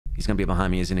He's gonna be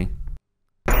behind me, isn't he?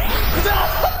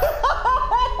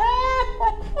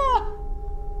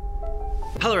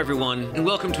 Hello everyone, and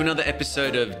welcome to another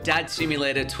episode of Dad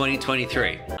Simulator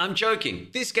 2023. I'm joking.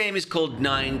 This game is called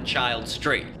 9 Childs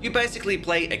Street. You basically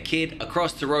play a kid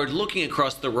across the road, looking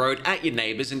across the road at your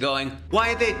neighbors and going,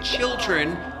 why are there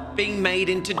children being made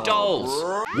into dolls?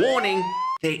 Warning,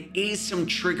 there is some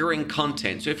triggering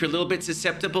content, so if you're a little bit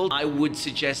susceptible, I would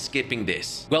suggest skipping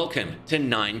this. Welcome to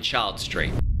 9 Childs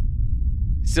Street.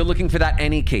 Still looking for that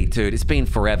any key, dude. It's been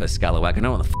forever, Scalawag. I don't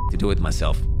know what the f to do with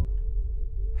myself.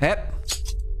 Hep.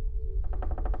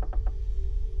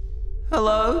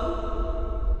 Hello?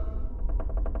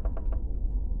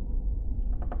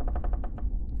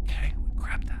 Okay,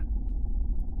 grab that.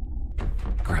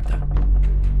 Grab that.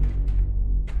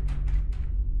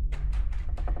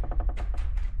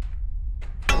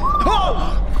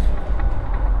 Oh!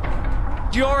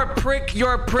 You're a prick,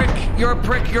 you're a prick, you're a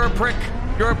prick, you're a prick,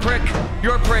 you're a prick,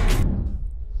 you're a prick.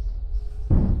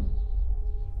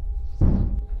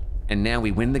 And now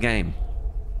we win the game.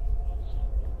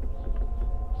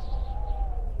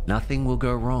 Nothing will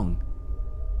go wrong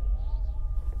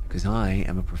because I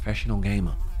am a professional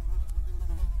gamer.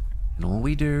 And all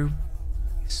we do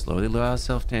is slowly lower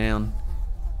ourselves down.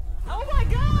 Oh my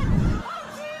God!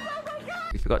 Oh, geez, oh my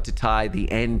God! We forgot to tie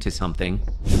the end to something.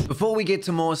 Before we get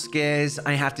to more scares,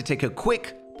 I have to take a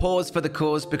quick pause for the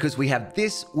cause because we have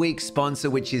this week's sponsor,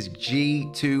 which is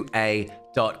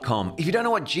G2A.com. If you don't know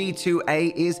what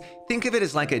G2A is, think of it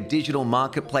as like a digital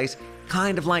marketplace,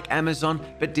 kind of like Amazon,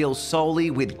 but deals solely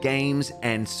with games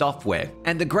and software.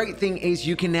 And the great thing is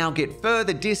you can now get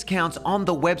further discounts on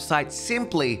the website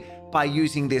simply by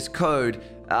using this code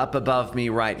up above me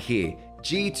right here.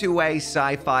 G2A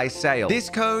Sci-Fi Sale. This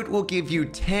code will give you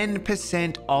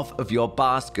 10% off of your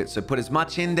basket. So put as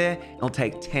much in there, it'll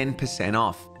take 10%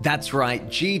 off. That's right,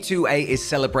 G2A is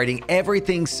celebrating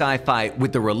everything sci-fi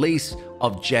with the release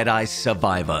of Jedi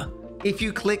Survivor. If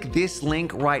you click this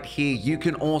link right here, you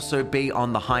can also be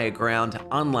on the higher ground,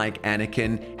 unlike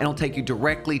Anakin, and it'll take you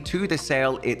directly to the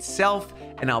sale itself,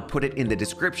 and I'll put it in the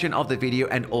description of the video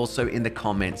and also in the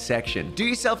comment section. Do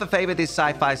yourself a favor this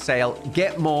sci-fi sale,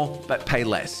 get more, but pay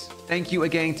less. Thank you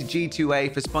again to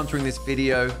G2A for sponsoring this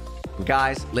video.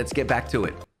 Guys, let's get back to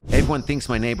it. Everyone thinks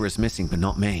my neighbor is missing, but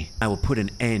not me. I will put an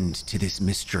end to this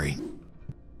mystery.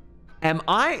 Am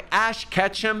I Ash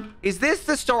Ketchum? Is this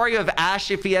the story of Ash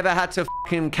if he ever had to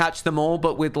fucking catch them all,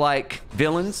 but with like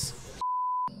villains?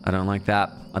 I don't like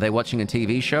that. Are they watching a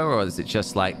TV show or is it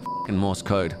just like fucking Morse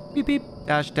code? Beep beep,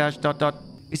 dash dash dot dot.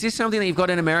 Is this something that you've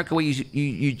got in America where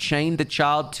you chain the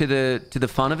child to the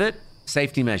fun of it?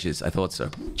 Safety measures, I thought so.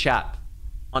 Chat,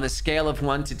 on a scale of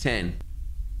 1 to 10,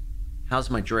 how's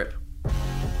my drip?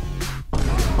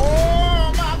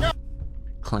 Oh my God.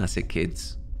 Classic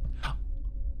kids.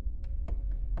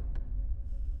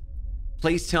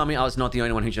 Please tell me I was not the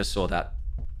only one who just saw that.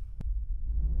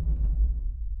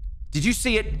 Did you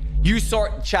see it? You saw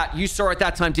it, chat. You saw it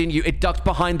that time, didn't you? It ducked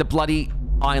behind the bloody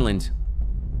island.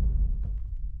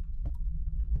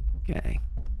 Okay.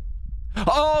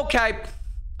 Okay.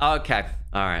 Okay.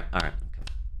 All right. All right.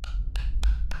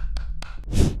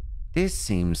 Okay. This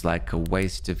seems like a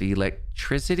waste of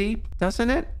electricity,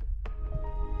 doesn't it?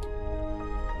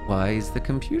 Why is the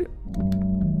computer?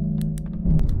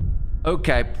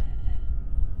 Okay.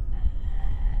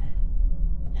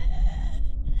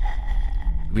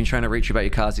 I've been trying to reach you about your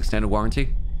car's extended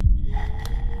warranty.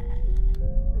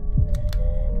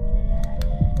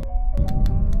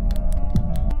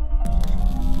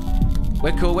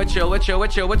 We're cool, we're chill, we're chill, we're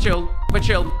chill, we're chill, we're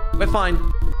chill, we're fine.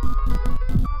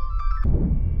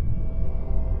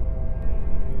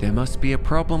 There must be a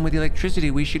problem with the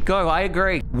electricity. We should go. I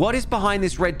agree. What is behind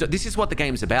this red door? This is what the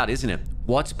game's about, isn't it?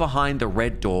 What's behind the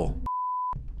red door?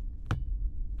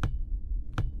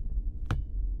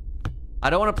 I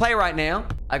don't want to play right now.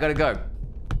 I gotta go.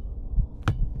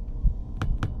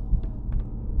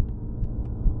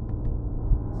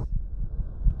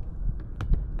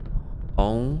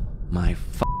 Oh my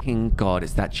fucking God,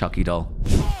 is that Chucky doll?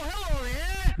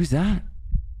 Who's that?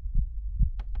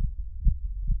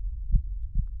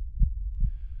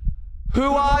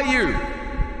 Who are you?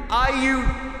 Are you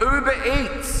Uber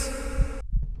Eats?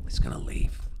 It's gonna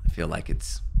leave. I feel like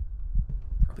it's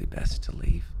probably best to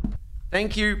leave.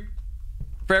 Thank you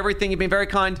for everything. You've been very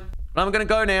kind. But I'm gonna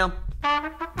go now.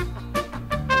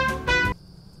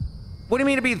 What do you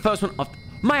mean to be the first one off?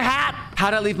 My hat!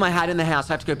 How'd I leave my hat in the house?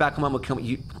 I have to go back. Mom will kill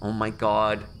me. Oh my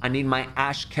God. I need my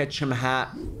Ash Ketchum hat.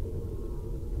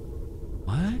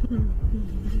 What?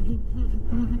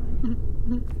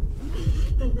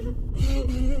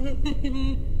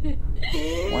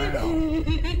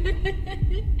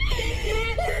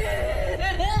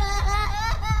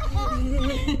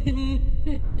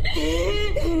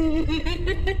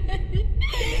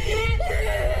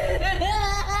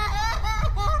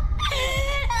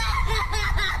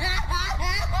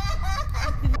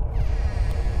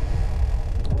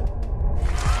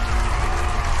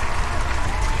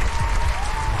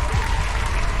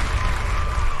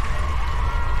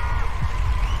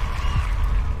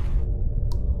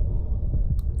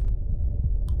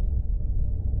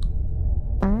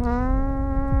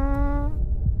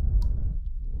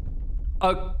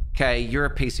 Okay, you're a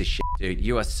piece of shit, dude.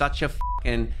 You are such a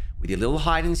fucking... With your little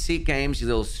hide-and-seek games, your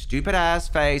little stupid-ass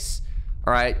face.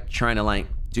 All right, trying to, like,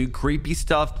 do creepy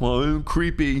stuff. Oh,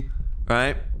 creepy. All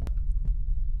right?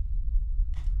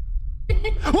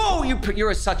 Whoa!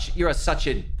 You're such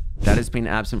a... That has been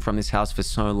absent from this house for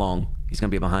so long. He's gonna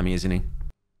be behind me, isn't he?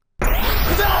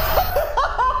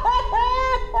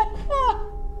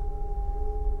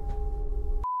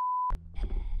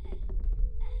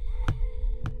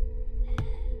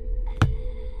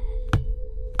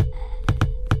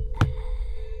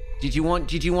 Did you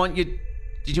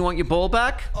want your ball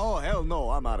back? Oh, hell no,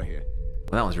 I'm out of here.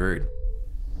 Well, that was rude.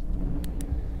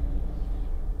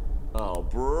 Oh,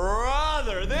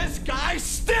 brother, this guy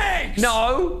stinks!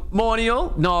 No,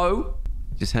 Mornial, no.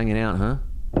 Just hanging out, huh?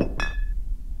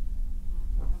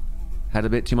 Had a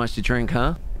bit too much to drink,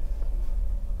 huh?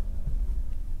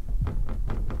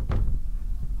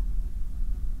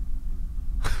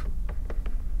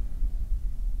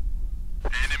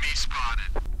 Enemy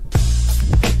spotted.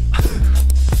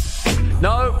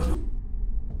 No!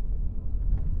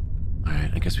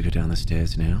 Alright, I guess we go down the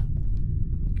stairs now.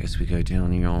 Guess we go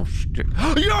down your...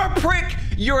 You're a prick!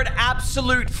 You're an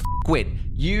absolute f***wit.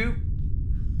 You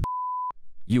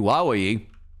are you?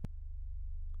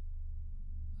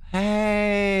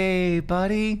 Hey,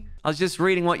 buddy. I was just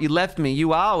reading what you left me.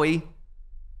 You are we?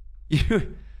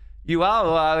 You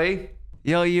are we?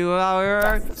 Yo, you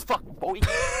are... Fuck, boy.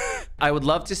 I would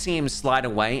love to see him slide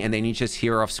away and then you just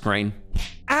hear off screen.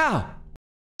 Ow!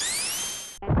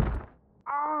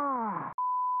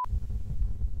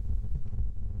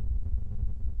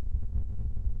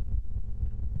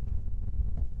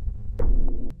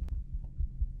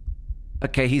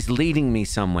 Okay, he's leading me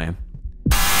somewhere.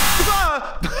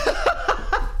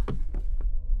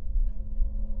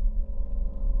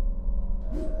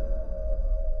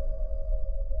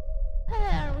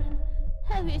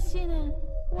 Have you seen a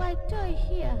white toy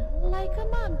here, like a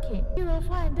monkey? You will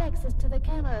find access to the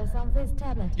cameras on this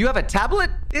tablet. You have a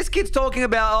tablet? This kid's talking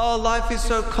about, oh, life is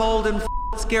so cold and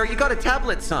scary. You got a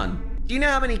tablet, son. Do you know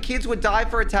how many kids would die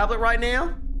for a tablet right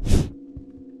now?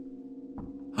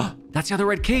 That's the other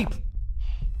red key.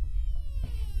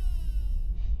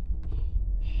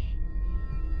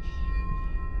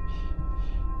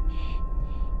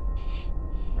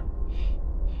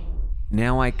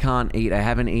 Now I can't eat. I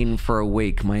haven't eaten for a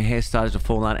week. My hair started to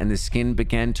fall out and the skin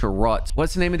began to rot.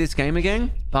 What's the name of this game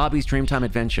again? Barbie's Dreamtime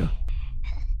Adventure.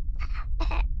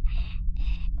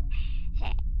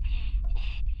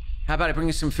 How about I bring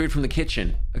you some food from the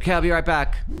kitchen? Okay, I'll be right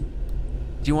back.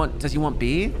 Does he want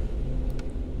beer?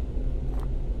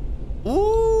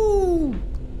 Ooh,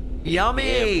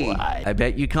 yummy. Yeah, I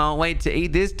bet you can't wait to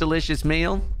eat this delicious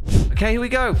meal. Okay, here we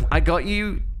go. I got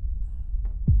you.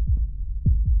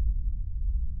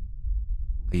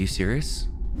 Are you serious?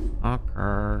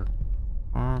 Okay.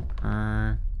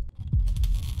 Okay.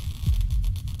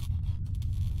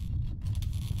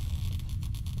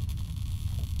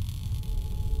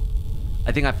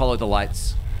 I think I followed the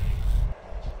lights.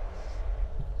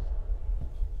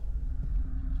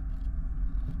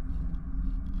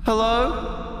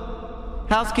 Hello?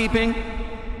 Housekeeping?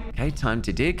 Okay, time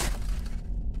to dig.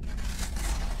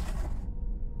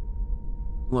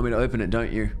 You want me to open it,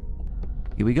 don't you?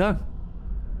 Here we go.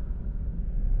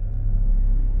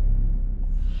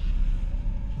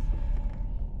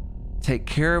 Take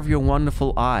care of your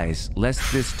wonderful eyes,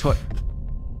 lest this toy...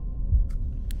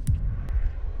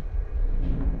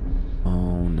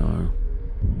 Oh, no.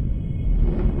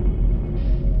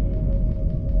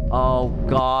 Oh,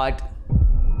 God.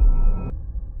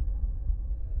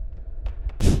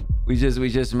 We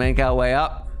just make our way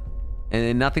up, and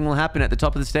then nothing will happen at the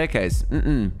top of the staircase.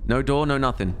 No door, no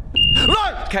nothing.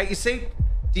 Right! Okay, you see?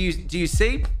 Do you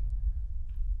see?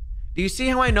 Do you see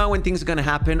how I know when things are going to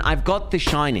happen? I've got The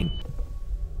Shining.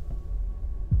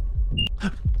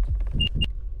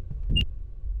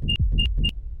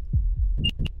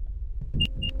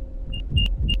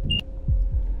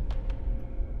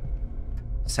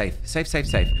 Safe, safe, safe,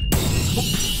 safe.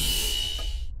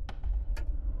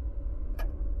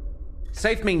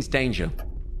 Safe means danger.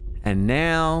 And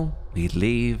now we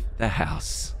leave the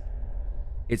house.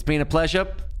 It's been a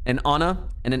pleasure, an honor,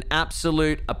 and an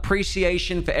absolute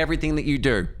appreciation for everything that you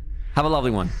do. Have a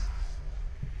lovely one.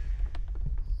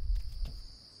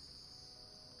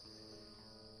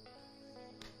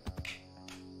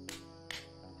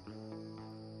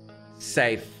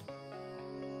 Safe.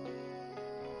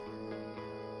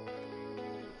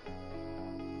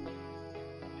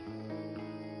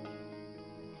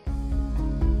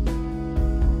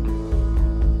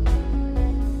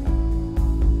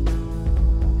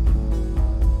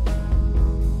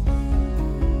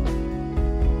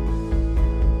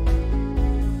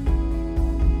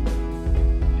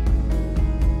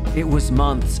 It was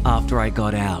months after I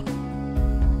got out.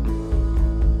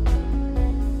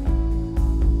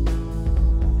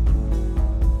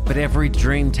 But every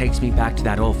dream takes me back to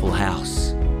that awful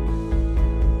house.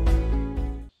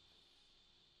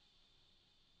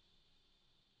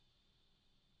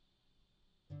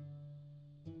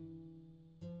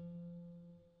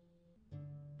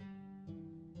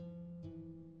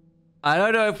 I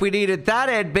don't know if we needed that,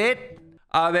 Ed bit.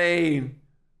 I mean,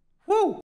 whoo.